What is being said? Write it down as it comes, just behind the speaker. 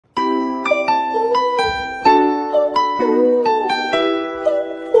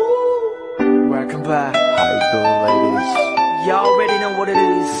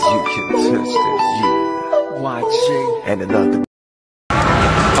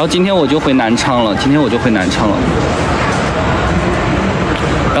然后今天我就回南昌了，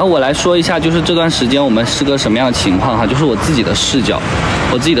然后我来说一下，就是这段时间我们是个什么样的情况哈，就是我自己的视角。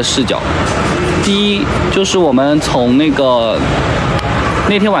第一就是我们从那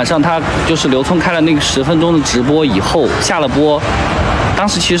天晚上他就是刘聪开了那个10分钟的直播以后下了播，当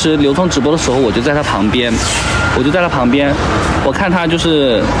时其实刘聪直播的时候我就在他旁边，我看他就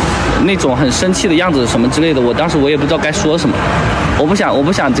是那种很生气的样子什么之类的，当时我也不知道该说什么，我不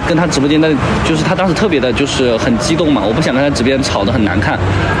想跟他直播间的，就是他当时特别的就是很激动嘛，我不想跟他直播间吵得很难看。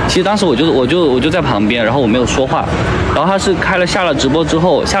其实当时我就在旁边，然后我没有说话。然后他是下了直播之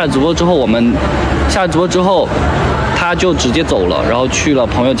后，他就直接走了，然后去了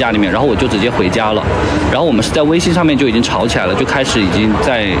朋友家里面，然后我就直接回家了。然后我们是在微信上面就已经吵起来了，就开始已经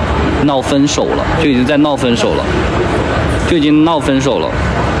在闹分手了，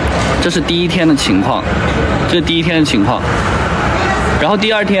这是第一天的情况，然后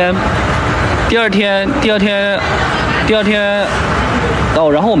第二天，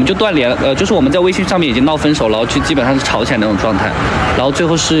然后我们就断联了，就是我们在微信上面已经闹分手了，然后就基本上是吵起来那种状态，然后最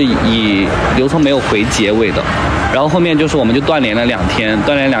后是以刘聪没有回结尾的，然后后面就是我们就断联了2天，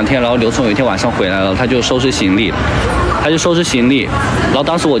然后刘聪有一天晚上回来了，他就收拾行李，然后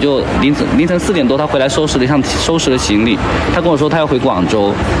当时我就凌晨4点多他回来收拾了行李，他跟我说他要回广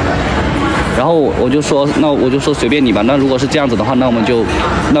州，然后我就说随便你吧，那如果是这样子的话，那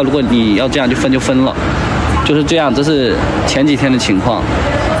如果你要这样就分了，就是这样，这是前几天的情况。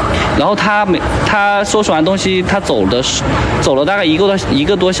然后他收拾完东西，他走了大概一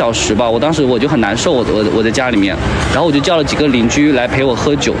个多小时吧，我当时我就很难受，我在家里面，然后我就叫了几个邻居来陪我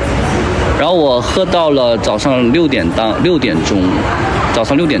喝酒，然后我喝到了早上6点钟，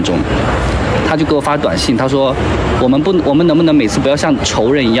他就给我发短信，他说我们能不能每次不要像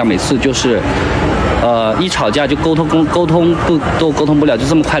仇人一样，每次就是一吵架就沟通不了，就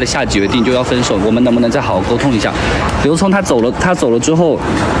这么快的下决定就要分手，我们能不能再好好沟通一下？刘聪他走了之后，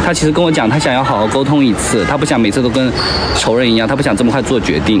他其实跟我讲，他想要好好沟通一次，他不想每次都跟仇人一样，他不想这么快做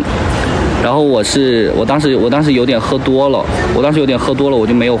决定。然后我当时有点喝多了，我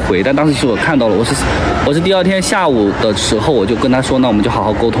就没有回，但当时其实我看到了，我是第二天下午的时候我就跟他说，那我们就好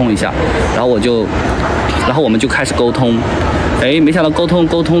好沟通一下，然后我们就开始沟通，没想到沟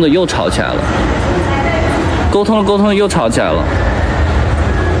通的又吵起来了，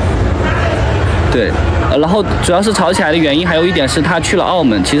对，然后主要是吵起来的原因还有一点是他去了澳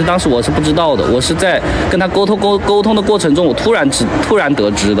门，其实当时我是不知道的，我是在跟他沟通的过程中，我突然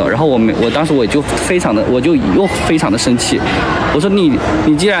得知的，然后我当时我就又非常的生气，我说你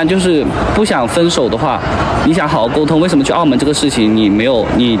既然就是不想分手的话，你想好好沟通，为什么去澳门这个事情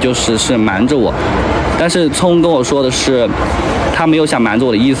你就是瞒着我？但是聪跟我说的是，他没有想瞒着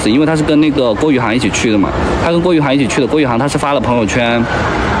我的意思，因为他是跟那个郭宇航一起去的嘛，郭宇航他是发了朋友圈，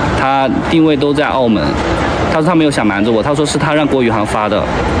他定位都在澳门，他说他没有想瞒着我，他说是他让郭宇航发的，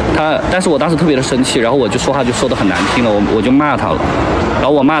但是我当时特别的生气，然后我就说话就说得很难听了，我就骂他了，然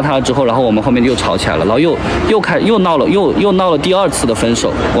后我骂他了之后，然后我们后面又吵起来了，然后又闹了第2次的分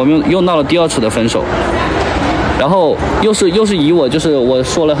手，然后又是以我我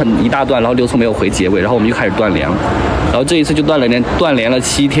说了一大段，然后刘聪没有回结尾，然后我们就开始断联了，然后这一次就断联了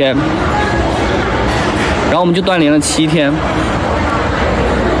7天，然后我们就断联了7天，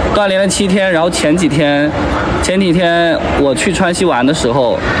然后前几天我去川西玩的时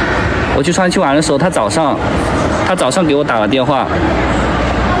候，他早上给我打了电话。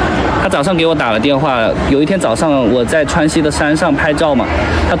有一天早上我在川西的山上拍照嘛，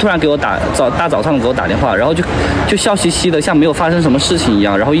他突然大早上给我打电话，然后就笑嘻嘻的，像没有发生什么事情一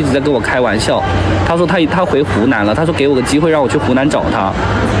样，然后一直在跟我开玩笑。他说他回湖南了，他说给我个机会让我去湖南找他。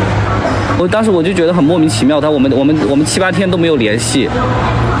当时我就觉得很莫名其妙，我们7、8天都没有联系。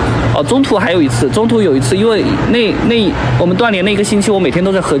中途有一次，因为我们断联那1个星期，我每天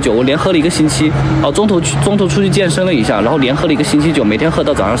都在喝酒，我连喝了1个星期。中途出去健身了一下，然后连喝了1个星期酒，每天喝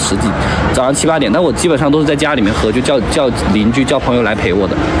到早上7、8点。但我基本上都是在家里面喝，就叫邻居叫朋友来陪我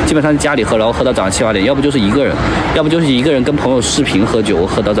的，基本上在家里喝，然后喝到早上7、8点，要不就是一个人跟朋友视频喝酒，我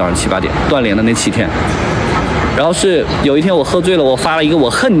喝到早上7、8点。断联的那7天，然后是有一天我喝醉了，我发了一个我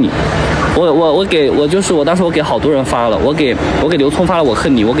恨你。我当时我给好多人发了，我给刘聪发了我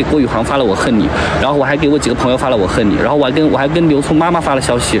恨你，我给郭宇航发了我恨你，然后我还给我几个朋友发了我恨你，然后我还跟刘聪妈妈发了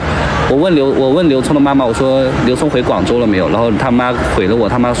消息，我问刘聪的妈妈，我说刘聪回广州了没有？然后他妈回了我，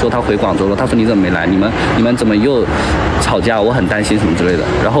他妈说他回广州了，他说你怎么没来？你们怎么又吵架，我很担心什么之类的。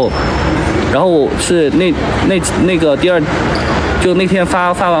然后我是那个第二，就那天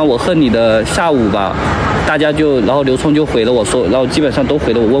发完我恨你的下午吧，大家就然后刘聪就回了我说，然后基本上都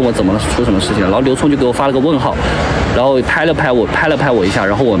回了我，问我怎么了，出什么事情了。然后刘聪就给我发了个问号，然后拍了拍我一下，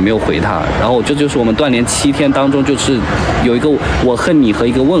然后我没有回他。然后这就是我们断联7天当中，就是有一个我恨你和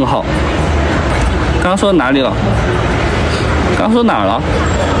一个问号。刚刚说哪里了？刚刚说哪儿了？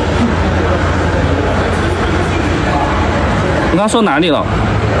我刚刚说哪里了？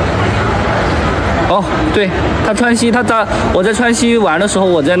哦，对，他川西，我在川西玩的时候，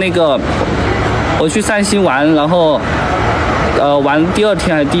我在那个我去散心玩，然后玩第2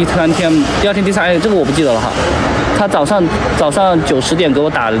天还是第3天，第2天第3天，这个我不记得了哈。他早上9、10点给我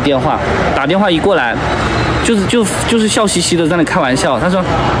打的电话，打电话一过来，就是笑嘻嘻的在那开玩笑。他说：“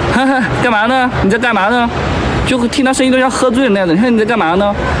哈哈，干嘛呢？你在干嘛呢？”就听他声音都像喝醉了那样的。你看你在干嘛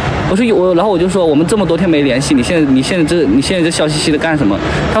呢？我说然后我就说我们这么多天没联系，你现在这笑嘻嘻的干什么？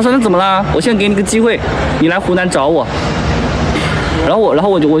他说那怎么啦？我现在给你个机会，你来湖南找我。然后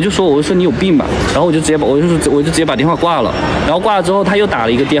我就说你有病吧。然后我就直接把电话挂了。然后挂了之后他又打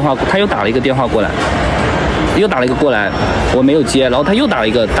了一个电话过来。又打了一个过来，我没有接，然后他又打了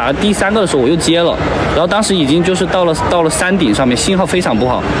一个，打了第3个的时候我又接了，然后当时已经就是到了山顶上面，信号非常不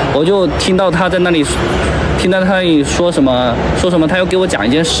好，我就听到他在那里说什么，他要给我讲一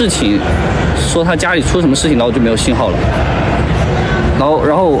件事情，说他家里出什么事情，然后我就没有信号了，然后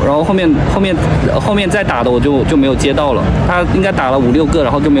后面再打的我就没有接到了，他应该打了5、6个，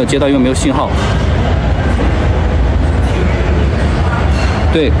然后就没有接到，因为没有信号。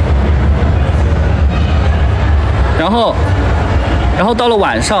对。然后到了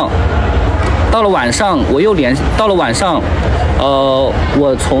晚上我又到了晚上，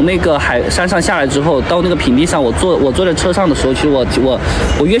我从那个山上下来之后，到那个平地上，我坐在车上的时候，其实我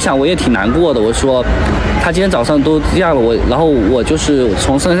越想我也挺难过的。我说他今天早上都这样了，然后我就是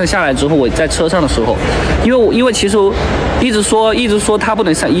从山上下来之后，我在车上的时候，因为其实一直说他不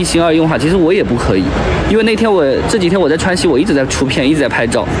能一心二用哈，其实我也不可以，因为这几天我在川西，我一直在出片，一直在拍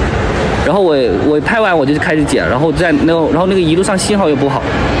照。然后我拍完我就开始剪，然后那个一路上信号又不好，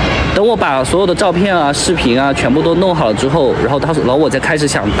等我把所有的照片啊、视频啊全部都弄好了之后，然后我才开始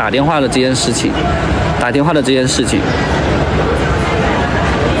想打电话的这件事情。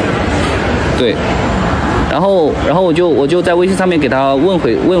对，然后我就在微信上面给他问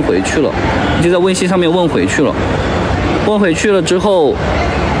回去了，问回去了之后，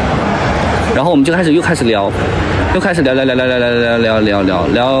然后我们就又开始聊，然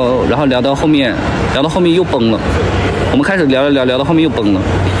后聊到后面又崩了。我们开始聊到后面又崩了。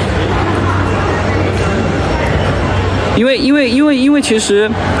因为其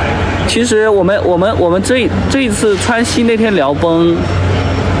实我们这一次川西那天聊崩，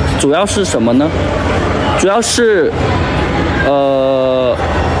主要是什么呢？主要是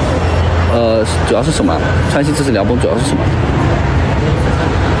主要是什么？川西这次聊崩主要是什么？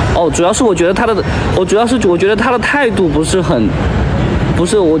主要是我觉得他的态度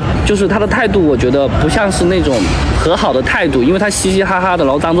就是他的态度，我觉得不像是那种和好的态度，因为他嘻嘻哈哈的，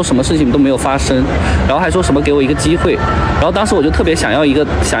然后当做什么事情都没有发生，然后还说什么给我一个机会，然后当时我就特别想要一个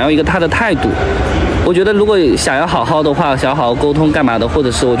他的态度。我觉得如果想要好好的话，想要好好沟通干嘛的，或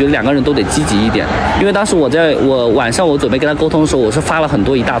者是我觉得2个人都得积极一点。因为当时我晚上我准备跟他沟通的时候，我是发了很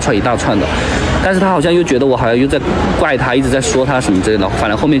多一大串的，但是他好像又觉得我好像又在怪他，一直在说他什么之类的，反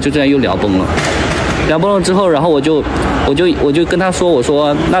正后面就这样又聊崩了。聊崩了之后，然后我就跟他说，我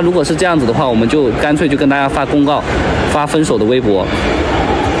说那如果是这样子的话，我们就干脆就跟大家发公告，发分手的微博。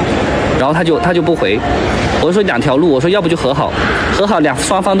然后他就不回，我就说2条路，我说要不就和好，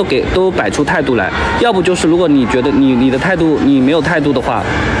双方都摆出态度来，要不就是如果你觉得你的态度你没有态度的话，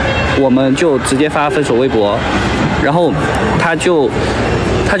我们就直接发分手微博。然后他就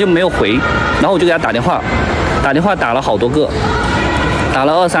没有回，然后我就给他打电话打了好多个，打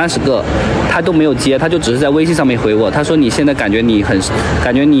了20-30个，他都没有接，他就只是在微信上面回我。他说你现在感觉你很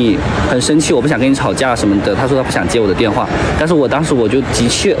生气，我不想跟你吵架什么的。他说他不想接我的电话，但是我当时我就急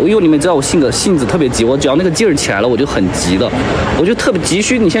切，因为你们知道我性子特别急，我只要那个劲儿起来了，我就很急的，我就特别急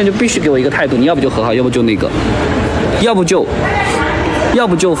需，你现在就必须给我一个态度，你要不就和好，要不就那个，要不就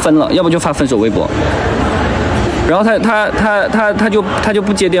分了，要不就发分手微博。然后他就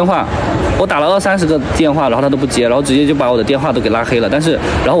不接电话，我打了20-30个电话，然后他都不接，然后直接就把我的电话都给拉黑了。但是，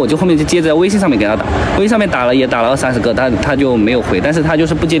然后我就后面就接着在微信上面给他打，微信上面也打了20-30个，他就没有回，但是他就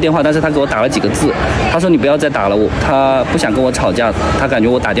是不接电话，但是他给我打了几个字，他说你不要再打了，他不想跟我吵架，他感觉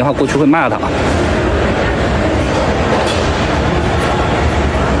我打电话过去会骂他。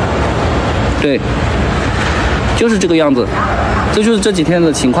对，就是这个样子。这就是这几天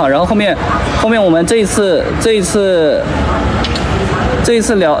的情况。然后后面我们这一次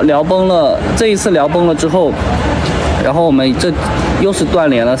聊崩了之后，然后我们这又是断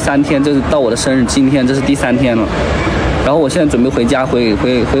联了3天，这是到我的生日今天，这是第3天了。然后我现在准备回家，回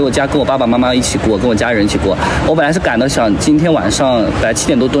我家跟我爸爸妈妈一起过，跟我家人一起过。我本来是赶的，想今天晚上本来7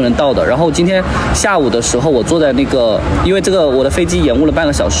点多都能到的。然后今天下午的时候，我坐在那个，因为这个我的飞机延误了半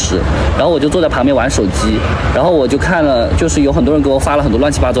个小时，然后我就坐在旁边玩手机，然后我就看了，就是有很多人给我发了很多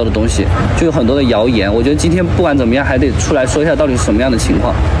乱七八糟的东西，就有很多的谣言。我觉得今天不管怎么样，还得出来说一下到底是什么样的情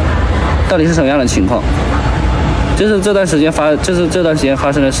况，这是这段时间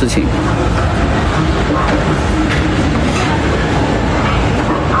发生的事情。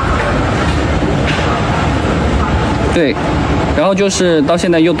对，然后就是到现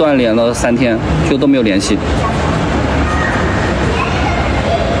在又断联了3天，就都没有联系。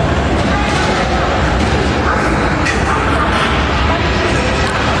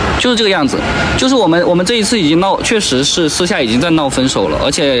就是这个样子，就是我们这一次已经确实是私下已经在闹分手了，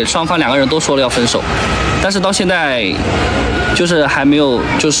而且双方2个人都说了要分手，但是到现在就是还没有，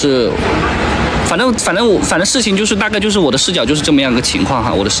就是反正事情就是大概就是我的视角就是这么样一个情况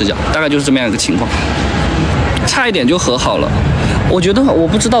哈，我的视角大概就是这么样一个情况。差一点就和好了，我觉得我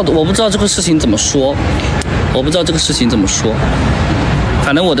不知道这个事情怎么说，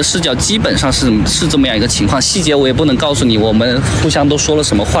反正我的视角基本上是这么样一个情况，细节我也不能告诉你。我们互相都说了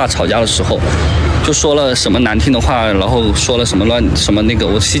什么话，吵架的时候就说了什么难听的话，然后说了什么那个，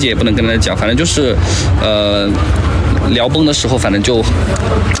我细节也不能跟大家讲。反正就是聊崩的时候，反正就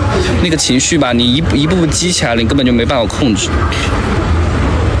那个情绪吧，你一步步激起来了，你根本就没办法控制。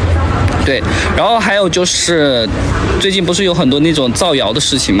对，然后还有就是最近不是有很多那种造谣的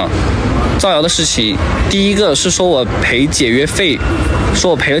事情嘛？第一个是说我赔解约费，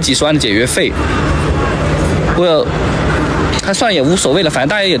说我赔了几十万的解约费，他算也无所谓了，反正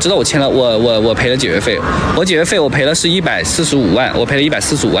大家也知道我我赔了解约费，我解约费我赔了是145万，我赔了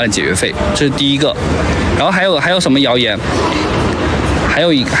145万的解约费，这是第一个。然后还有什么谣言？还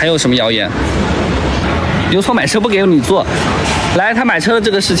有什么谣言？刘聪买车不给你做，来，他买车的这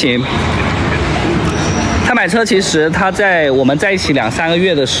个事情，他买车其实他在我们在一起2-3个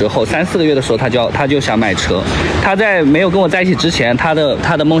月的时候，3-4个月的时候，他就想买车。他在没有跟我在一起之前，他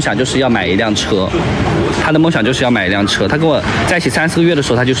的梦想就是要买一辆车，他跟我在一起3-4个月的时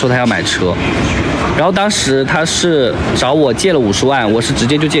候，他就说他要买车。然后当时他是找我借了50万，我是直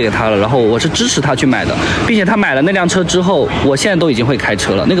接就借给他了，然后我是支持他去买的，并且他买了那辆车之后，我现在都已经会开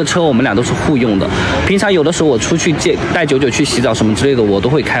车了。那个车我们俩都是互用的，平常有的时候我出去带99去洗澡什么之类的，我都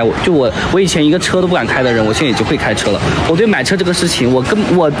会开。我以前一个车都不敢开的人，我现在已经会开车了。我对买车这个事情，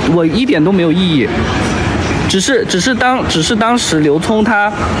我一点都没有异议，只是当时刘聪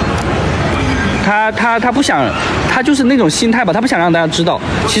他不想，他就是那种心态吧，他不想让大家知道。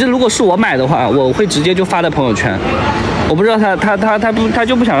其实如果是我买的话，我会直接就发在朋友圈。我不知道他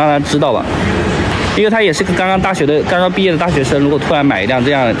就不想让大家知道吧，因为他也是个刚刚毕业的大学生，如果突然买一辆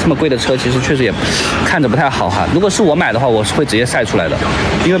这么贵的车，其实确实也看着不太好哈。如果是我买的话，我是会直接晒出来的，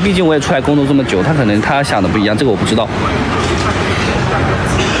因为毕竟我也出来工作这么久，可能他想的不一样，这个我不知道。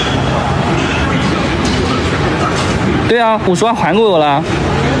对啊，50万还给我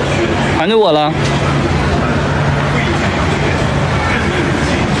了。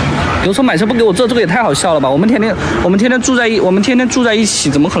刘聪买车不给我做，这个也太好笑了吧！我们天天住在一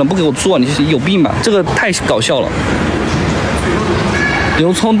起，怎么可能不给我做？你是有病吧？这个太搞笑了。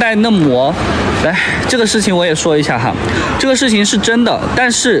刘聪带嫩模，来，这个事情我也说一下哈，这个事情是真的，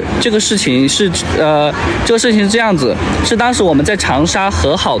但是这个事情是这样子，是当时我们在长沙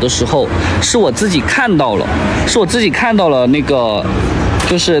和好的时候，是我自己看到了那个。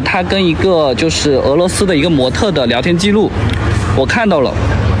就是他跟一个就是俄罗斯的一个模特的聊天记录，我看到了，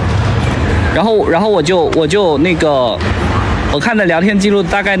然后我就那个，我看的聊天记录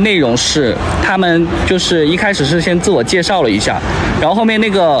大概内容是，他们就是一开始是先自我介绍了一下，然后后面那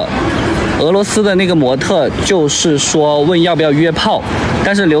个俄罗斯的那个模特就是说问要不要约炮，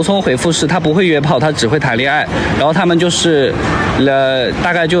但是刘聪回复是他不会约炮，他只会谈恋爱，然后他们就是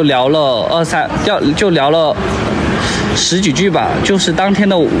大概就聊了聊了10几句吧，就是当天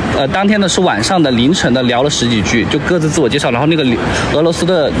的是晚上的凌晨的聊了10几句，就各自自我介绍。然后那个俄罗斯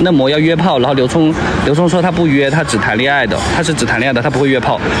的嫩模要约炮，然后刘聪说他不约，他只谈恋爱的，他不会约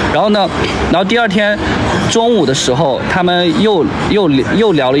炮。然后第二天中午的时候，他们又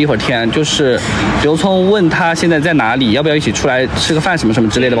聊了一会儿天，就是刘聪问他现在在哪里，要不要一起出来吃个饭什么什么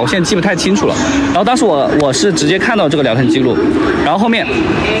之类的吧，我现在记不太清楚了。然后当时我是直接看到这个聊天记录，然后后面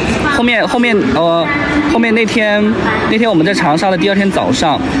那天那天我们在长沙的第二天早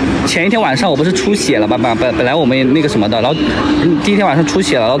上，前一天晚上我不是出血了吧？本来我们那个什么的，然后第一天晚上出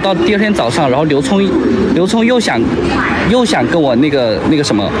血了，然后到第二天早上，然后刘聪又想跟我那个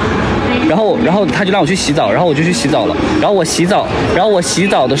什么。然后他就让我去洗澡，然后我就去洗澡了。然后我洗澡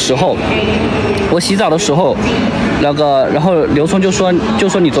的时候，然后刘聪就说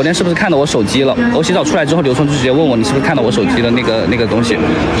你昨天是不是看到我手机了？我洗澡出来之后，刘聪就直接问我你是不是看到我手机的那个东西？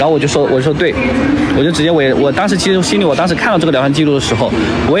然后我就说对，我就直接我当时其实心里我当时看到这个聊天记录的时候，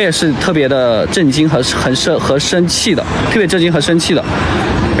我也是特别的震惊和生气的，特别震惊和生气的。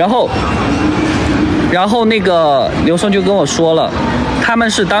然后那个刘聪就跟我说了。他们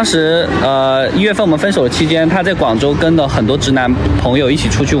是当时1月份我们分手的期间，他在广州跟了很多直男朋友一起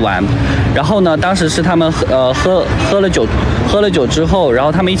出去玩，然后呢，当时是他们喝了酒之后，然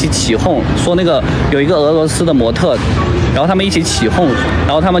后他们一起起哄，说那个有一个俄罗斯的模特，然后他们一起起哄，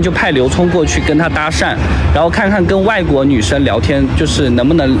然后他们就派刘聪过去跟他搭讪，然后看看跟外国女生聊天就是能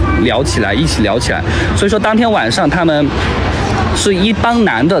不能聊起来，一起聊起来。所以说当天晚上他们。是一帮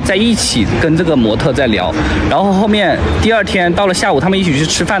男的在一起跟这个模特在聊，然后后面第二天到了下午，他们一起去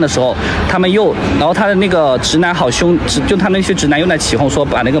吃饭的时候，然后他的那个直男就他们那些直男又来起哄说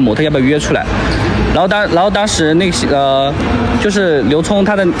把那个模特要不要约出来，然后当时那些就是刘聪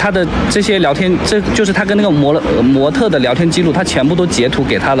他的这些聊天，这就是他跟那个模特的聊天记录，他全部都截图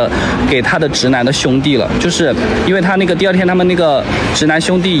给他的直男的兄弟了，就是因为他那个第二天他们那个直男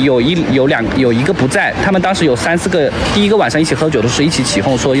兄弟有一个不在，他们当时有3、4个，第一个晚上一起喝酒的时候一起起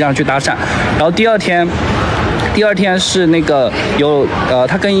哄说让去搭讪，然后第二天是那个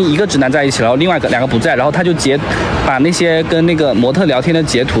他跟一个直男在一起，然后另外2个不在，然后他就把那些跟那个模特聊天的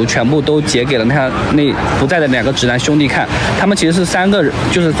截图全部都截给了那不在的2个直男兄弟看，他们其实是3个人，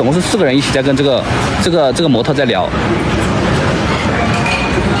就是总共是4个人一起在跟这个模特在聊，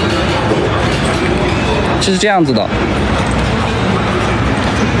就是这样子的。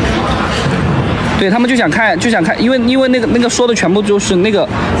对他们就想看，因为那个说的全部就是那个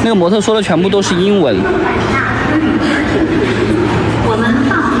模特说的全部都是英文。我们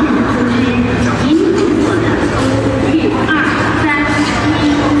放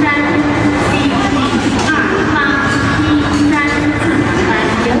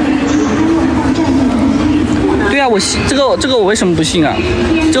对啊，这个我为什么不信啊？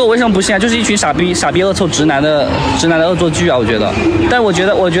就是一群傻逼恶臭直男的恶作剧啊！我觉得，但我觉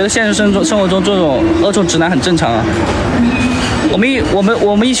得现实生活中这种恶臭直男很正常啊。我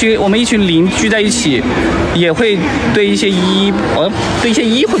们一群邻居在一起，也会对一些对一些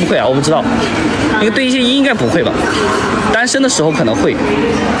会不会啊？我不知道，因为对一些应该不会吧？单身的时候可能会。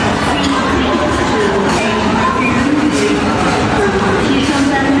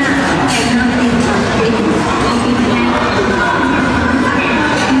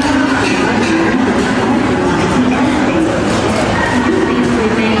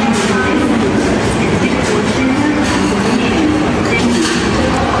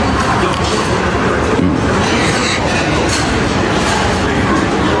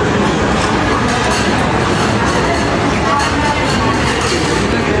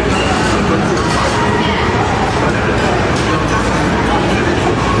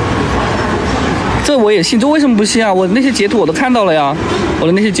这我也信，这为什么不信啊？我那些截图我都看到了呀，我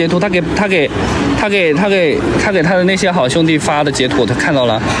的那些截图，他给他的那些好兄弟发的截图我都看到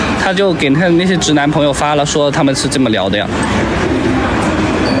了，他就给他的那些直男朋友发了，说他们是这么聊的呀。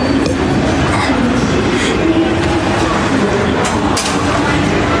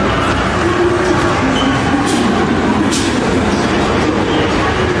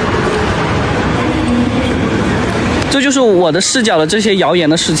这就是我的视角的这些谣言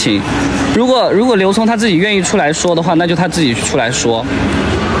的事情。如果刘聪他自己愿意出来说的话，那就他自己出来说。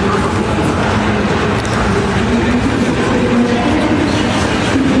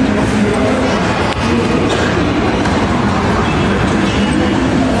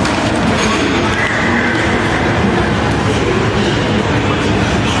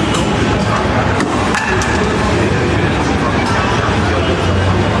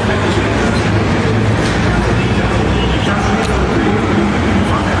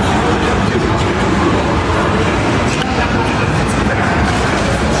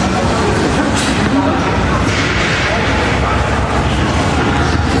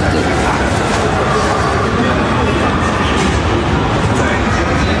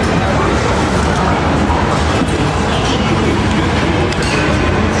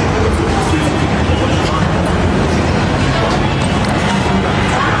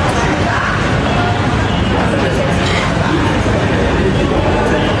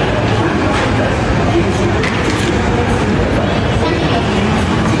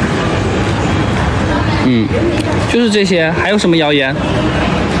就是这些，还有什么谣言？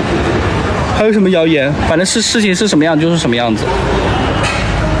还有什么谣言？反正事情是什么样就是什么样子。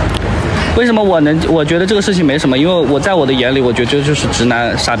为什么我觉得这个事情没什么？因为我在我的眼里，我觉得这就是直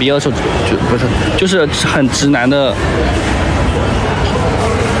男傻逼二手，就是很直男的，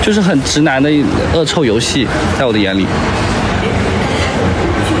就是很直男的恶臭游戏，在我的眼里。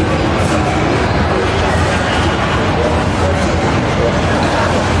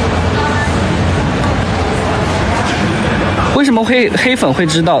为什么黑粉会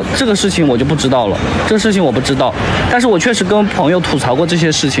知道这个事情，我就不知道了。这个事情我不知道，但是我确实跟朋友吐槽过这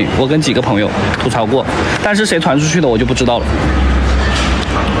些事情，我跟几个朋友吐槽过，但是谁传出去的我就不知道了。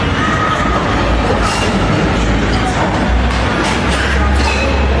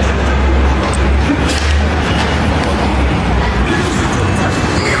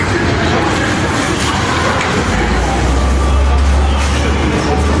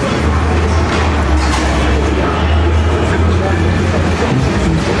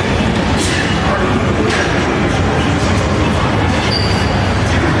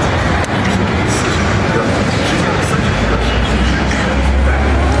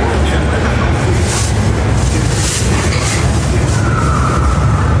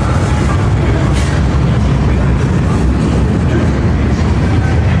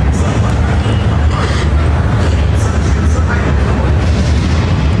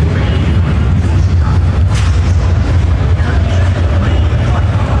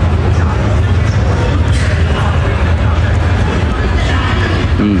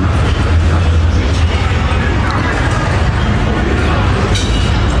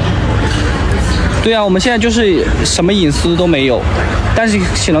对啊，我们现在就是什么隐私都没有，但是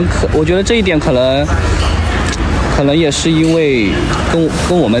我觉得这一点可能也是因为跟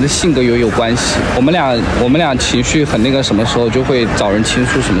我们的性格有关系。我们俩情绪很那个什么时候就会找人倾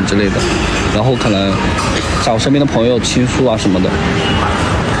诉什么之类的，然后可能找身边的朋友倾诉啊什么的，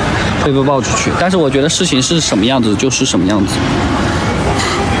会被爆出去。但是我觉得事情是什么样子就是什么样子。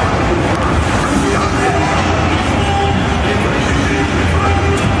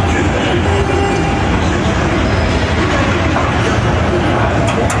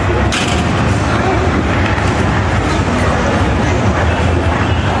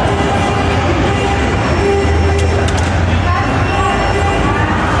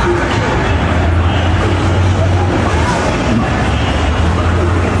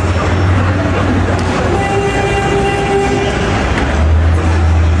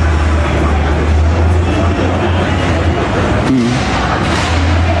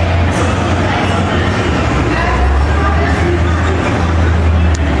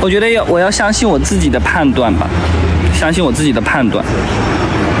我觉得我要相信我自己的判断吧，相信我自己的判断。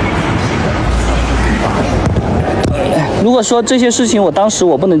如果说这些事情当时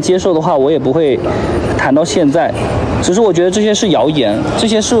我不能接受的话，我也不会谈到现在。只是我觉得这些是谣言，这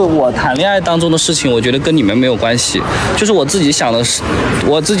些是我谈恋爱当中的事情，我觉得跟你们没有关系。就是我自己想的，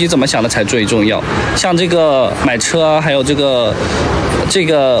我自己怎么想的才最重要。像这个买车啊，还有这个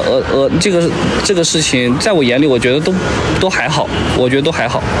事情，在我眼里，我觉得都还好，我觉得都还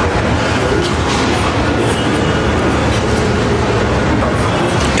好。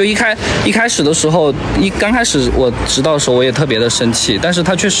就一开始的时候，刚开始我知道的时候，我也特别的生气，但是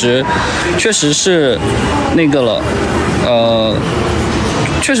他确实是那个了，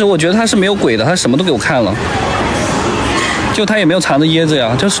确实我觉得他是没有鬼的，他什么都给我看了，就他也没有藏着掖着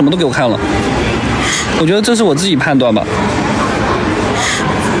呀，就什么都给我看了。我觉得这是我自己判断吧。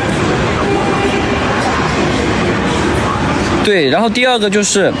对，然后第二个就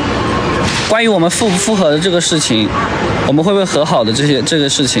是关于我们复不复合的这个事情，我们会不会和好的这个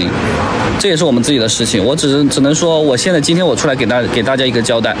事情，这也是我们自己的事情。我只能说，我今天我出来给大家一个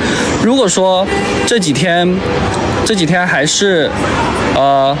交代。如果说这几天还是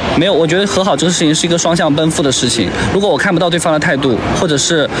没有，我觉得和好这个事情是一个双向奔赴的事情。如果我看不到对方的态度，或者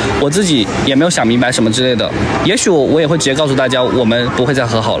是我自己也没有想明白什么之类的，也许我也会直接告诉大家，我们不会再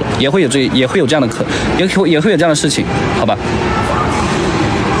和好了，也会有这样的也会有这样的事情，好吧？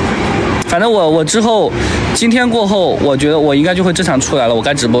反正我之后今天过后，我觉得我应该就会正常出来了。我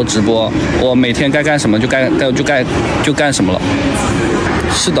该直播，我每天该干什么就干什么了。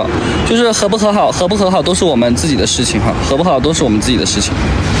是的，就是和不和好都是我们自己的事情哈，和不好都是我们自己的事情。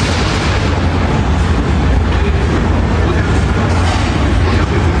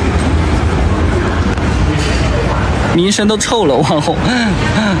名声都臭了，网红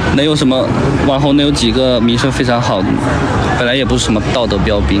能有什么？网红能有几个名声非常好的？本来也不是什么道德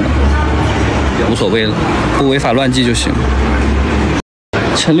标兵，无所谓了，不违法乱纪就行。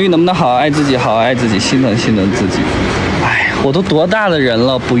陈律能不能好好爱自己，好好爱自己，心疼自己？哎呀，我都多大的人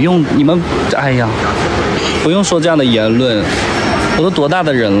了，不用你们，哎呀，不用说这样的言论。我都多大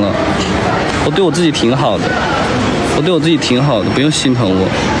的人了，我对我自己挺好的，不用心疼我。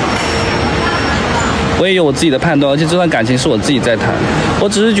我也有我自己的判断，而且这段感情是我自己在谈。我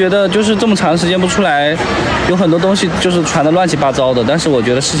只是觉得，就是这么长时间不出来，有很多东西就是传得乱七八糟的。但是我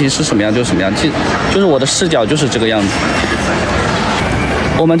觉得事情是什么样就是什么样，就是我的视角就是这个样子。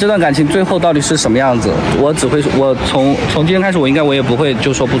我们这段感情最后到底是什么样子？我从今天开始，我也不会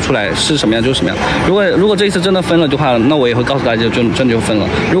就说不出来是什么样就是什么样。如果这一次真的分了的话，那我也会告诉大家真的就分了。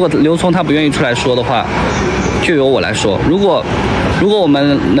如果刘聪他不愿意出来说的话，就由我来说。如果我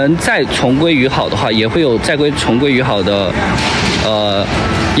们能再重归于好的话，也会有再重归于好的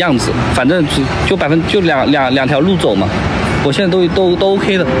样子。反正就两条路走嘛。我现在都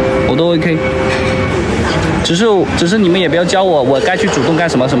OK 的，我都 OK。只是你们也不要教我该去主动干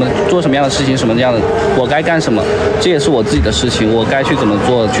什么，做什么样的事情，什么样的我该干什么，这也是我自己的事情，我该去怎么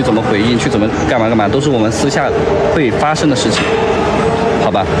做，去怎么回应，去怎么干嘛，都是我们私下会发生的事情，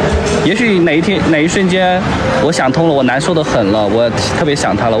好吧？也许哪一瞬间我想通了，我难受的很了，我特别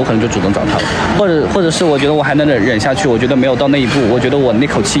想他了，我可能就主动找他了，或者是我觉得我还能忍下去，我觉得没有到那一步，我觉得我那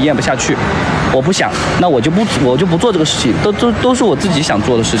口气咽不下去，我不想，那我就不做这个事情，都是我自己想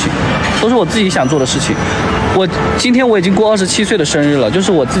做的事情，今天我已经过27岁的生日了，就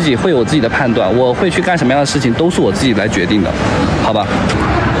是我自己会有我自己的判断，我会去干什么样的事情都是我自己来决定的，好吧？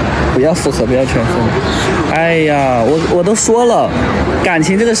不要复合，不要全分。哎呀，我都说了，感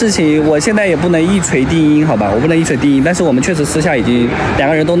情这个事情，我现在也不能一锤定音，好吧？我不能一锤定音，但是我们确实私下已经两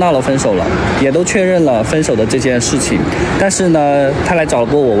个人都闹了分手了，也都确认了分手的这件事情。但是呢，他来找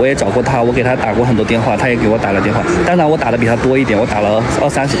过我，我也找过他，我给他打过很多电话，他也给我打了电话。当然我打的比他多一点，我打了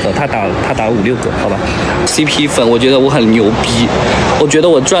20-30个，他打了5-6个，好吧 ？CP 粉，我觉得我很牛逼，我觉得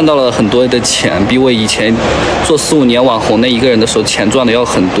我赚到了很多的钱，比我以前做4-5年网红那一个人的时候钱赚的要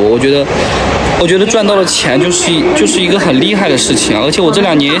很多。我觉得赚到了钱就是一个很厉害的事情啊！而且我这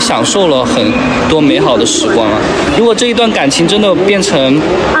2年也享受了很多美好的时光啊。如果这一段感情真的变成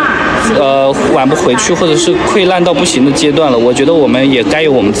挽不回去，或者是溃烂到不行的阶段了，我觉得我们也该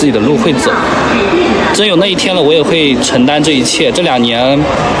有我们自己的路会走。真有那一天了，我也会承担这一切。这2年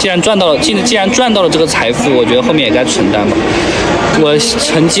既然赚到了这个财富，我觉得后面也该承担吧。我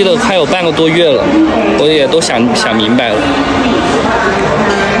沉积了快有半个多月了，我也都想明白了。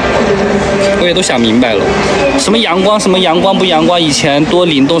什么阳光不阳光，以前多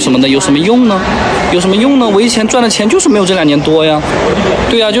灵动什么的，有什么用呢？我以前赚的钱就是没有这2年多呀。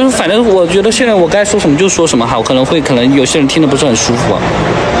对啊，就是反正我觉得现在我该说什么就说什么哈，我可能有些人听得不是很舒服啊。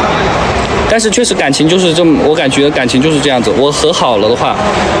但是确实感情就是这么，我感觉感情就是这样子。我和好了的话，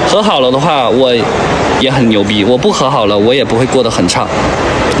我也很牛逼；我不和好了，我也不会过得很差。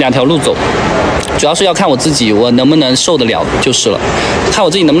2条路走。主要是要看我自己，我能不能受得了就是了。看我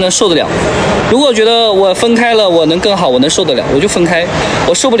自己能不能受得了。如果觉得我分开了，我能更好，我能受得了，我就分开；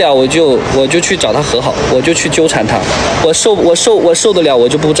我受不了，我就去找他和好，我就去纠缠他。我受得了，我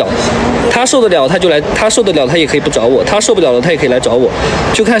就不找。他受得了，他就来；他受得了，他也可以不找我；他受不了了，他也可以来找我。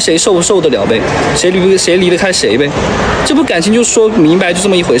就看谁受不受得了呗，谁离得开谁呗。这不感情就说明白，就这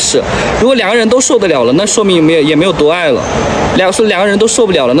么一回事。如果2个人都受得了了，那说明也没有多爱了。2个人都受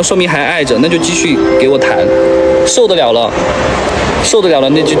不了了，那说明还爱着，那就继续给我谈。受得了了，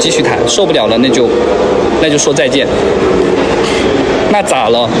那就继续谈；受不了了，那就说再见。那咋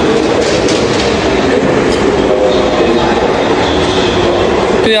了？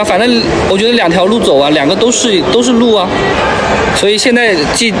对啊，反正我觉得2条路走啊，2个都是路啊。所以现在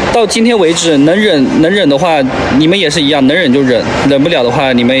到今天为止，能忍的话，你们也是一样，能忍就忍；忍不了的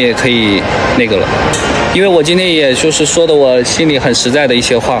话，你们也可以那个了。因为我今天也就是说的我心里很实在的一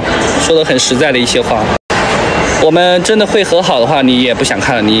些话，我们真的会和好的话，你也不想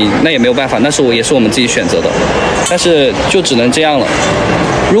看了，那也没有办法，也是我们自己选择的，但是就只能这样了。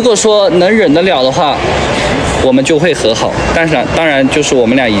如果说能忍得了的话，我们就会和好，但是当然就是我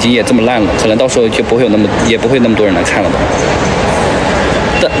们俩已经也这么烂了，可能到时候就不会那么多人来看了吧。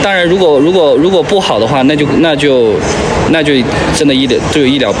当然，如果不好的话，那就真的就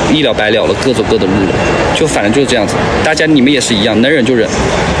一了百了了，各走各的路了。就反正就是这样子，你们也是一样，能忍就忍，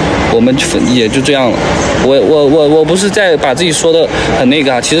我们也就这样了。我不是在把自己说的很那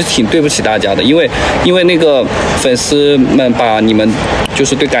个啊，其实挺对不起大家的，因为那个粉丝们把你们就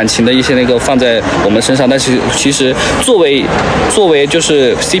是对感情的一些那个放在我们身上，但是其实作为就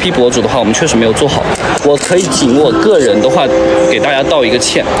是 CP 博主的话，我们确实没有做好。我可以仅我个人的话给大家道一个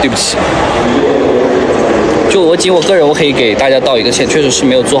歉，对不起。就我仅我个人，我可以给大家道一个歉，确实是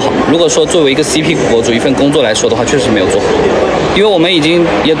没有做好。如果说作为一个 CP 博主一份工作来说的话，确实没有做好。因为我们已经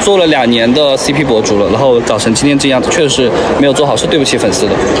也做了2年的 CP 博主了，然后搞成今天这样子，确实是没有做好，是对不起粉丝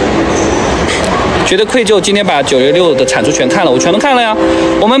的。觉得愧疚，今天把966的产出全看了，我全都看了呀。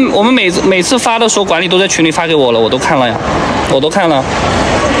我们每次发的时候，管理都在群里发给我了，我都看了呀，我都看了，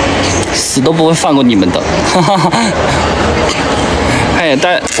死都不会放过你们的。哎，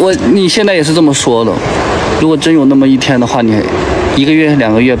但你现在也是这么说的，如果真有那么一天的话，你1个月、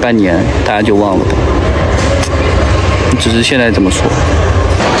2个月、半年，大家就忘了的。只是现在这么说。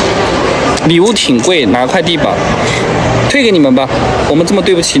礼物挺贵，拿快递吧，退给你们吧，我们这么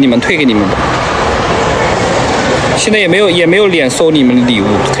对不起你们，退给你们吧。现在也没有脸收你们的礼物，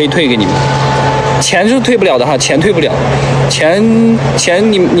可以退给你们。钱是退不了的哈，钱退不了。钱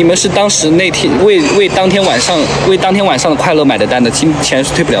你们是当时那天为当天晚上的快乐买的单的，钱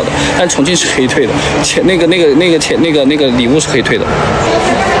是退不了的。但重庆是可以退的，钱那个礼物是可以退的。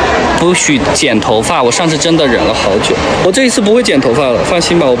不许剪头发，我上次真的忍了好久，我这一次不会剪头发了，放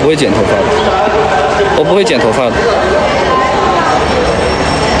心吧，我不会剪头发的，我不会剪头发的。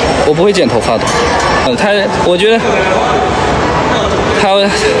我不会剪头发的，我觉得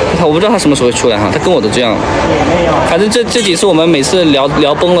我不知道他什么时候会出来哈，他跟我都这样，反正这几次我们每次聊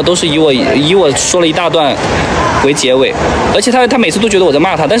崩了，都是以我说了一大段为结尾，而且他每次都觉得我在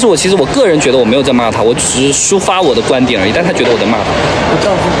骂他，但是其实我个人觉得我没有在骂他，我只是抒发我的观点而已，但他觉得我在骂他，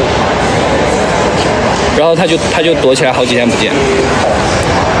然后他就躲起来好几天不见。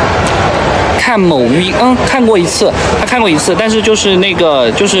看某 V， 看过一次，他看过一次，但是就是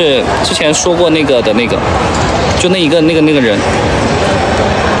之前说过那个就那个人，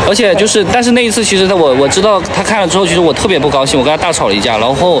而且但是那一次其实我知道他看了之后，其实我特别不高兴，我跟他大吵了一架，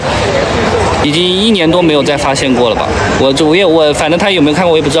然后已经1年多没有再发现过了吧，我反正他有没有看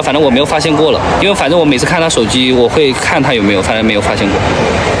过我也不知道，反正我没有发现过了，因为反正我每次看他手机，我会看他有没有，反正没有发现过。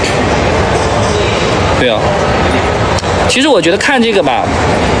对啊，其实我觉得看这个吧。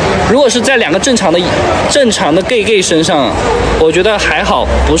如果是在2个正常的 gay 身上，我觉得还好，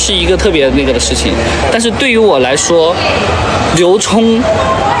不是一个特别那个的事情。但是对于我来说，刘聪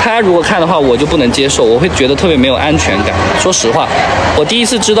他如果看的话，我就不能接受，我会觉得特别没有安全感。说实话，我第一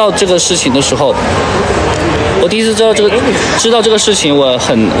次知道这个事情的时候，知道这个事情，我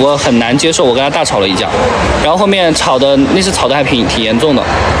很难接受，我跟他大吵了一架，然后后面那次吵得还挺严重的。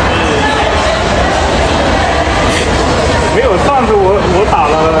没有，上次我打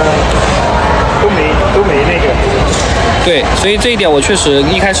了都没那个。对，所以这一点我确实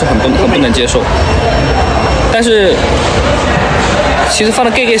一开始很不能接受。但是其实放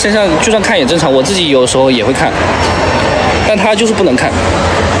在 gay 身上，就算看也正常，我自己有时候也会看，但他就是不能看。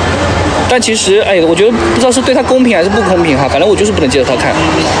但其实，我觉得不知道是对他公平还是不公平哈，反正我就是不能接受他看，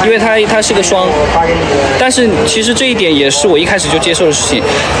因为他是个双。但是其实这一点也是我一开始就接受的事情。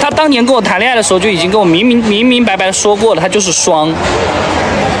他当年跟我谈恋爱的时候就已经跟我明白白的说过了，他就是双，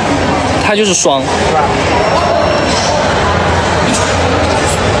他就是双。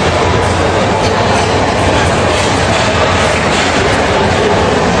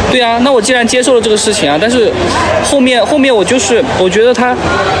对啊，那我既然接受了这个事情啊，但是后面我觉得他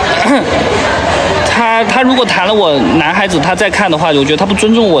如果谈了我男孩子，他再看的话，我觉得他不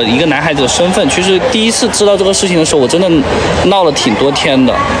尊重我一个男孩子的身份。其实第一次知道这个事情的时候，我真的闹了挺多天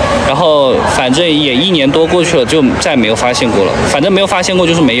的，然后反正也1年多过去了，就再没有发现过了。反正没有发现过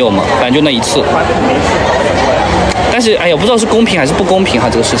就是没有嘛，反正就那一次。但是不知道是公平还是不公平哈，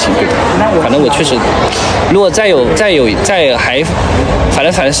这个事情对吧？反正我确实，如果反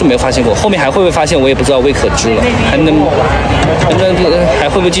正是没有发现过，后面还会不会发现我也不知道，未可知了。还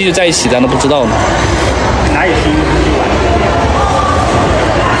会不会继续在一起，咱都不知道呢。哪有心？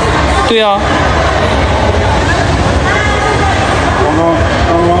对啊。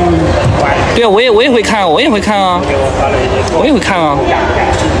对啊，我也会看，我也会看啊。我也会看啊。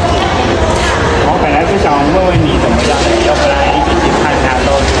我本来是想问你怎么样的，要不然一起去看看，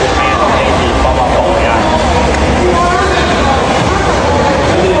到时候看到一起抱抱狗呀。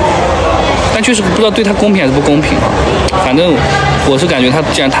但确实不知道对他公平还是不公平啊。反正我是感觉他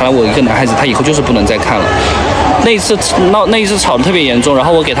既然谈了我一个男孩子，他以后就是不能再看了。那一次吵得特别严重，然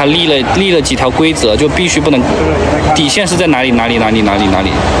后我给他立了几条规则，就必须不能，底线是在哪里，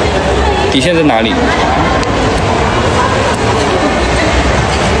底线在哪里。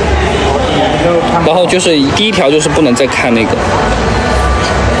然后就是第1条就是不能再看那个。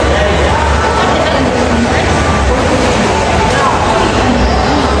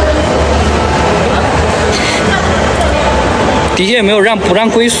底下也没有不让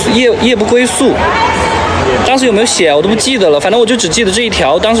归宿，夜不归宿，当时有没有写我都不记得了，反正我就只记得这一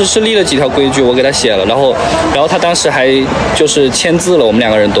条，当时是立了几条规矩，我给他写了，然后他当时还就是签字了，我们2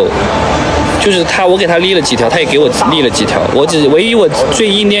个人都。就是我给他立了几条，他也给我立了几条。唯一我最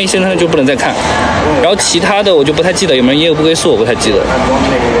印象深刻的就不能再看，然后其他的我就不太记得，有没有业务不归宿我不太记得。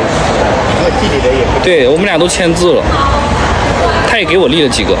对，我们俩都签字了，他也给我立了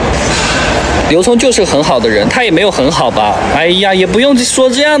几个。刘聪就是很好的人，他也没有很好吧？哎呀，也不用说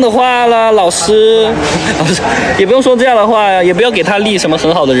这样的话了，老师，也不用说这样的话呀，也不要给他立什么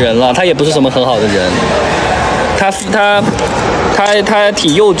很好的人了，他也不是什么很好的人。他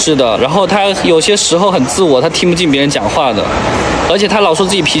挺幼稚的，然后他有些时候很自我，他听不进别人讲话的，而且他老说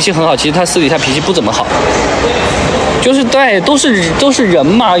自己脾气很好，其实他私底下脾气不怎么好。就是对，都是人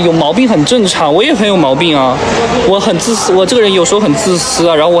嘛，有毛病很正常，我也很有毛病啊，我很自私，我这个人有时候很自私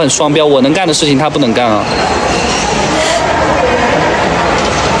啊，然后我很双标，我能干的事情他不能干啊。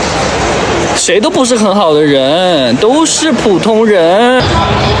谁都不是很好的人，都是普通人。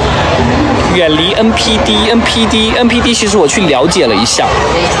远离 NPD，其实我去了解了一下，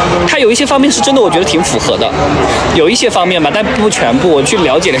它有一些方面是真的，我觉得挺符合的，有一些方面吧，但不全部。我去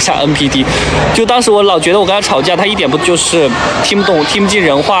了解了一下 NPD， 就当时我老觉得我跟他吵架，他一点不就是听不懂、听不进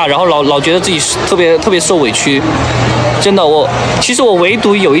人话，然后老觉得自己特别受委屈。真的，其实我唯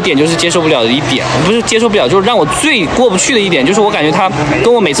独有一点就是接受不了的一点，不是接受不了，就是让我最过不去的一点，就是我感觉他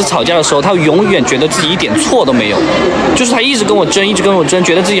跟我每次吵架的时候，他永远觉得自己一点错都没有，就是他一直跟我争，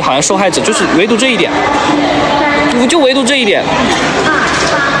觉得自己好像受害者，就是唯独这一点，就唯独这一点，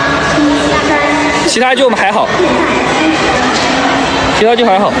其他就还好，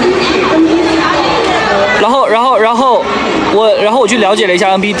然后我去了解了一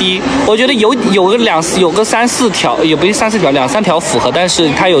下 NPD， 我觉得有个3-4条，也不是3-4条，2-3条符合，但是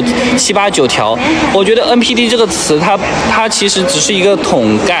它有7、8、9条。我觉得 NPD 这个词它其实只是一个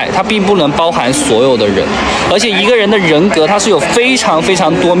统概，它并不能包含所有的人，而且一个人的人格它是有非常非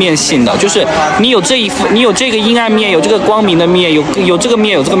常多面性的，就是你有这个阴暗面，有这个光明的面，有这个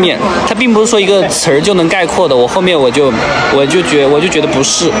面，有这个面，它并不是说一个词儿就能概括的。我后面我就觉得不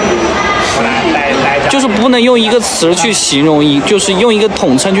是。就是不能用一个词去形容就是用一个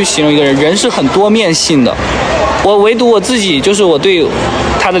统称去形容一个人，人是很多面性的。我唯独我自己，就是我对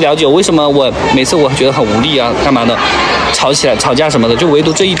他的了解，为什么我每次我觉得很无力啊，干嘛的，吵架什么的，就唯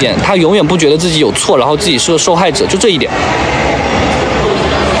独这一点，他永远不觉得自己有错，然后自己是个受害者，就这一点。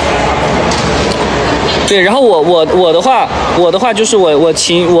对，然后我的话就是我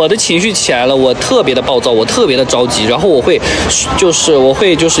的情绪起来了，我特别的暴躁，我特别的着急，然后我会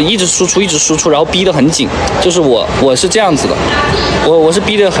一直输出，然后逼得很紧，就是我是这样子的，我是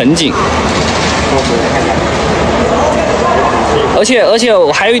逼得很紧。而且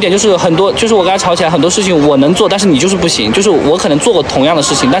我还有一点就是很多，就是我跟他吵起来，很多事情我能做，但是你就是不行，就是我可能做过同样的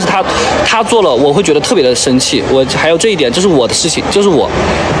事情，但是他做了，我会觉得特别的生气。我还有这一点，这是我的事情，这是我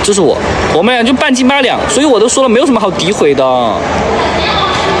们俩就半斤八两，所以我都说了，没有什么好诋毁的。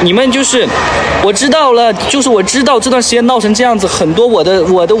你们就是我知道了，就是我知道这段时间闹成这样子，很多我的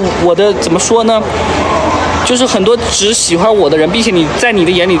怎么说呢？就是很多只喜欢我的人，并且你在你的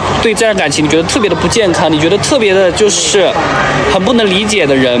眼里对这段感情你觉得特别的不健康，你觉得特别的就是很不能理解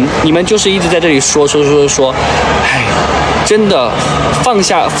的人，你们就是一直在这里说，哎，真的放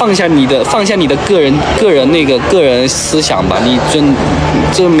下你的个人思想吧，你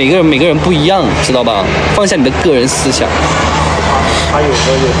这每个人不一样，知道吧？放下你的个人思想。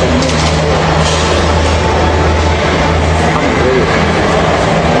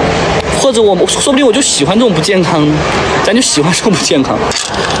或者说不定我就喜欢这种不健康，咱就喜欢这种不健康。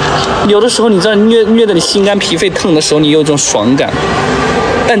有的时候你知道虐得你心肝脾肺疼的时候，你有一种爽感。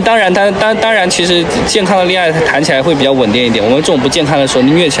但当然，其实健康的恋爱谈起来会比较稳定一点。我们这种不健康的时候，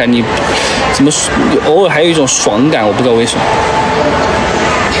你虐起来你怎么偶尔还有一种爽感，我不知道为什么。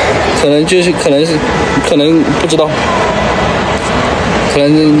可能不知道，可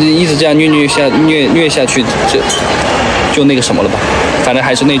能一直这样虐下去，就那个什么了吧。反正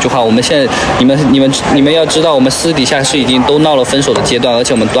还是那句话，我们现在你们要知道，我们私底下是已经都闹了分手的阶段，而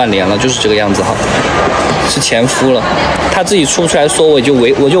且我们断联了，就是这个样子哈，是前夫了。他自己出不出来说，我就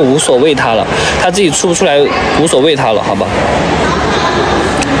无所谓他了，他自己出不出来无所谓他了，好吧。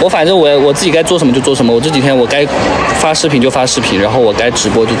我反正我自己该做什么就做什么，我这几天我该发视频就发视频，然后我该直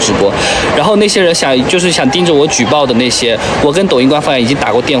播就直播，然后那些人想盯着我举报的那些，我跟抖音官方已经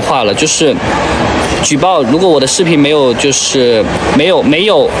打过电话了，就是举报，如果我的视频没有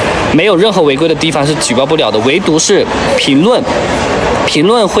任何违规的地方是举报不了的，唯独是评论评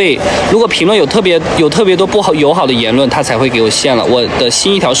论会，如果评论有特别多不好友好的言论，他才会给我限了。我的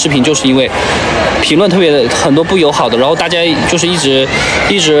新一条视频就是因为评论特别的很多不友好的，然后大家就是一直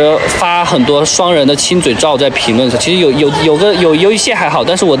发很多双人的亲嘴照在评论上。其实有一些还好，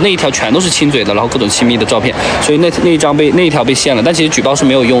但是我那一条全都是亲嘴的，然后各种亲密的照片，所以那一条被限了。但其实举报是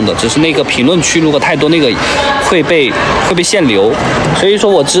没有用的，只是那个评论区如果太多那个会被限流。所以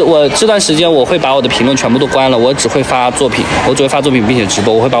说我这段时间我会把我的评论全部都关了，我只会发作品，并且直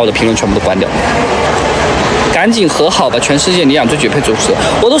播，我会把我的评论全部都关掉。赶紧和好吧，全世界你俩最绝配主持。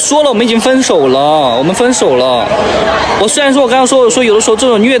我都说了，我们已经分手了，我们分手了。我虽然说我刚刚说有的时候这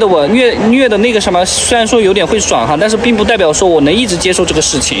种虐的那个什么，虽然说有点会爽哈，但是并不代表说我能一直接受这个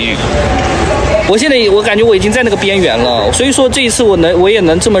事情。我感觉我已经在那个边缘了，所以说这一次我也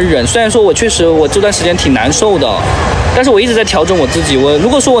能这么忍。虽然说我这段时间挺难受的，但是我一直在调整我自己。如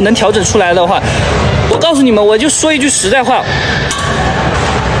果说我能调整出来的话，我告诉你们，我就说一句实在话。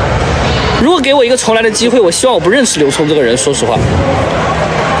如果给我一个重来的机会，我希望我不认识刘聪这个人。说实话，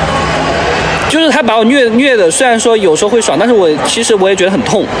就是他把我虐的，虽然说有时候会爽，但是其实我也觉得很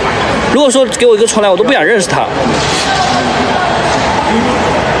痛。如果说给我一个重来，我都不想认识他。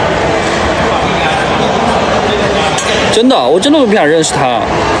真的，我真的不想认识他。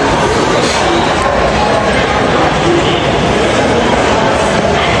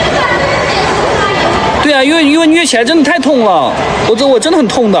对啊，因为虐起来真的太痛了，我真的很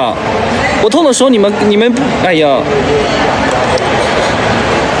痛的。我痛的时候，你们，哎呀，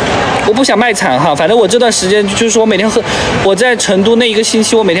我不想卖惨哈。反正我这段时间就是说，我在成都那一个星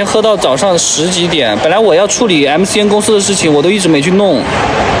期，我每天喝到早上10几点。本来我要处理 MCN 公司的事情，我都一直没去弄，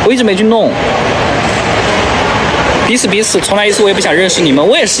彼此，重来一次我也不想认识你们，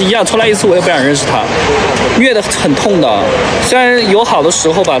我也是一样，重来一次我也不想认识他，虐得很痛的。虽然有好的时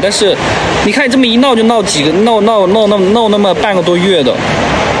候吧，但是你看这么一闹就闹那么半个多月的。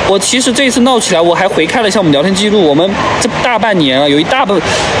我其实这一次闹起来，我还回看了一下我们聊天记录，我们这大半年啊，有4/3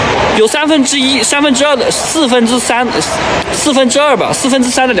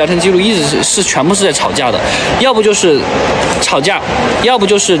的聊天记录一直是全部是在吵架的，要不就是吵架，要不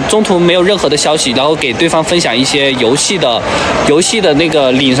就是中途没有任何的消息，然后给对方分享一些游戏的那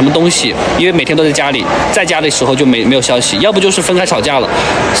个领什么东西，因为每天都在家里，在家的时候就没有消息，要不就是分开吵架了。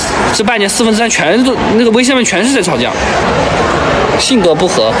这半年3/4全都那个微信上面全是在吵架。性格不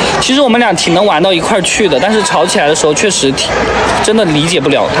合，其实我们俩挺能玩到一块儿去的，但是吵起来的时候确实真的理解不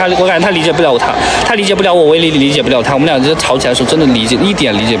了他，我感觉他理解不了他理解不了我，我也理解不了他。我们俩这吵起来的时候真的一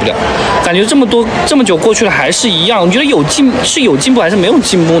点理解不了，感觉这么久过去了还是一样。你觉得有进步还是没有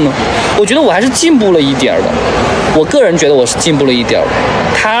进步呢？我觉得我还是进步了一点的，我个人觉得我是进步了一点的。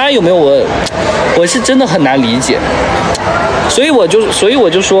他有没有我是真的很难理解，所以我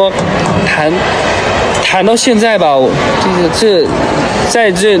就说谈到现在吧，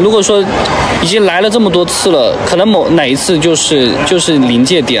在这如果说已经来了这么多次了，可能哪一次就是临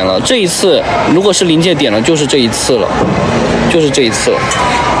界点了。这一次如果是临界点了，就是这一次了，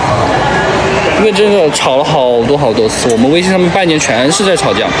因为真的吵了好多次，我们微信上面半年全是在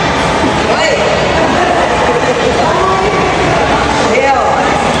吵架。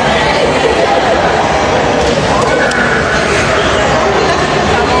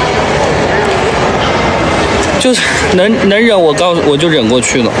就是能忍我就忍过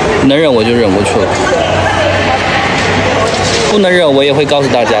去了，能忍我就忍过去了，不能忍我也会告诉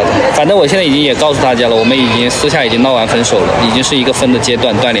大家的。反正我现在已经也告诉大家了，我们已经私下已经闹完分手了，已经是一个分的阶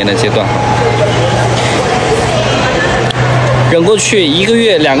段，断联的阶段。忍过去1个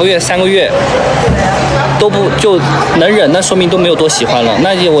月、2个月、3个月都不就能忍，那说明都没有多喜欢了。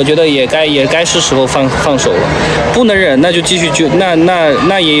那我觉得也该是时候放手了。不能忍，那就继续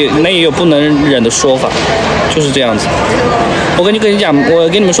那也有不能忍的说法，就是这样子。我跟你讲，我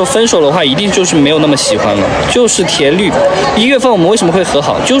跟你们说，分手的话一定就是没有那么喜欢了，就是铁律。1月份我们为什么会和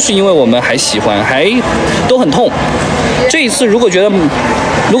好，就是因为我们还喜欢，还都很痛。这一次如果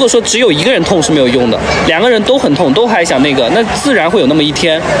说只有1个人痛是没有用的，2个人都很痛，都还想那个，那自然会有那么一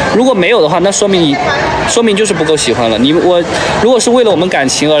天。如果没有的话，那说明就是不够喜欢了。如果是为了我们感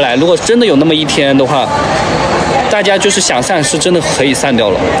情而来，如果真的有那么一天的话，大家就是想散是真的可以散掉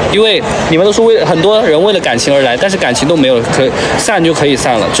了，因为你们都是很多人为了感情而来，但是感情都没有，散就可以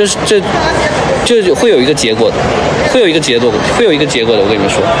散了，这会有一个结果的，会有一个结果的，我跟你们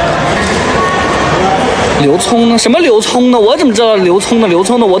说。刘聪呢？什么刘聪呢？我怎么知道刘聪呢？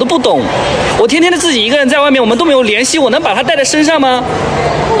我都不懂。我天天的自己一个人在外面，我们都没有联系，我能把他带在身上吗？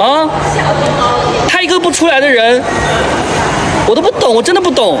啊？他一个不出来的人，我都不懂，我真的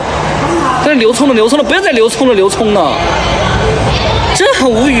不懂。但是刘聪呢，不要再刘聪呢，真的很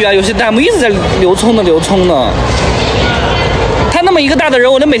无语啊！有些弹幕一直在刘聪呢。他那么一个大的人，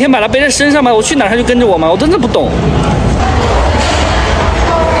我能每天把他背在身上吗？我去哪儿他就跟着我吗？我真的不懂。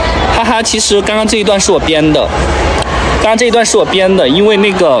哈哈，其实刚刚这一段是我编的，因为那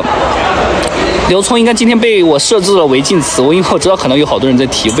个刘聪应该今天被我设置了违禁词，因为我知道可能有好多人在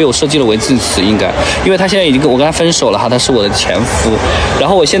提，被我设计了违禁词，应该，因为他现在已经跟他分手了哈，他是我的前夫，然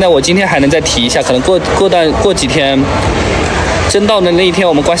后我今天还能再提一下，可能过几天。真到的那一天，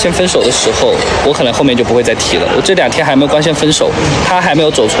我们官宣分手的时候，我可能后面就不会再提了。我这2天还没有官宣分手，他还没有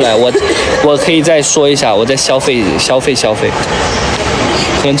走出来，我可以再说一下，我再消费。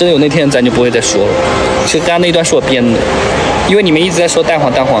可能真的有那天，咱就不会再说了。其实刚刚那段是我编的，因为你们一直在说蛋黄。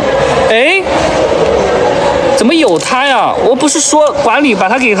哎，怎么有他呀？我不是说管理把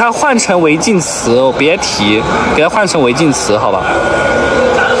他给他换成违禁词，我别提，给他换成违禁词，好吧？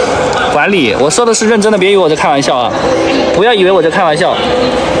管理，我说的是认真的，别以为我在开玩笑啊！不要以为我在开玩笑。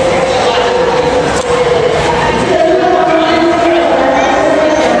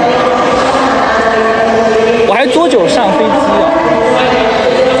我还多久上飞机啊？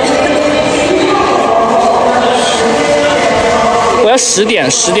我要10点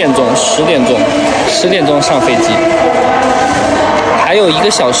钟上飞机，还有1个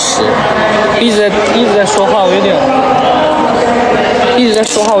小时，一直在说话，我有点。一直在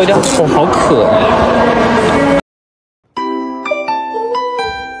说话，我有点丑，好渴啊。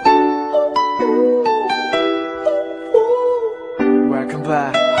Welcome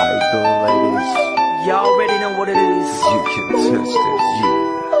back. How you doing, ladies? Y'all already know what it is. You can touch this, yeah.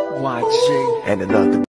 YG and another.